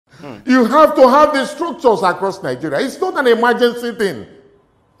You have to have the structures across Nigeria. It's not an emergency thing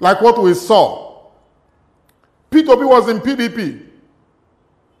like what we saw. P2P was in PDP.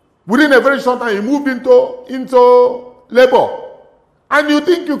 Within a very short time, he moved into Labour. And you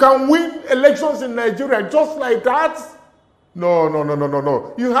think you can win elections in Nigeria just like that?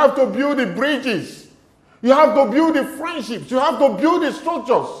 No. You have to build the bridges. You have to build the friendships. You have to build the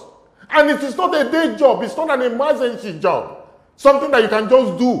structures. And it is not a day job. It's not an emergency job. Something that you can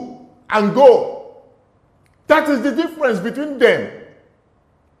just do and go. That is the difference between them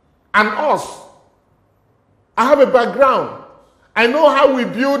and us. I have a background. I know how we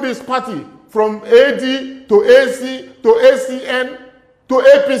build this party from AD to AC to ACN to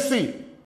APC.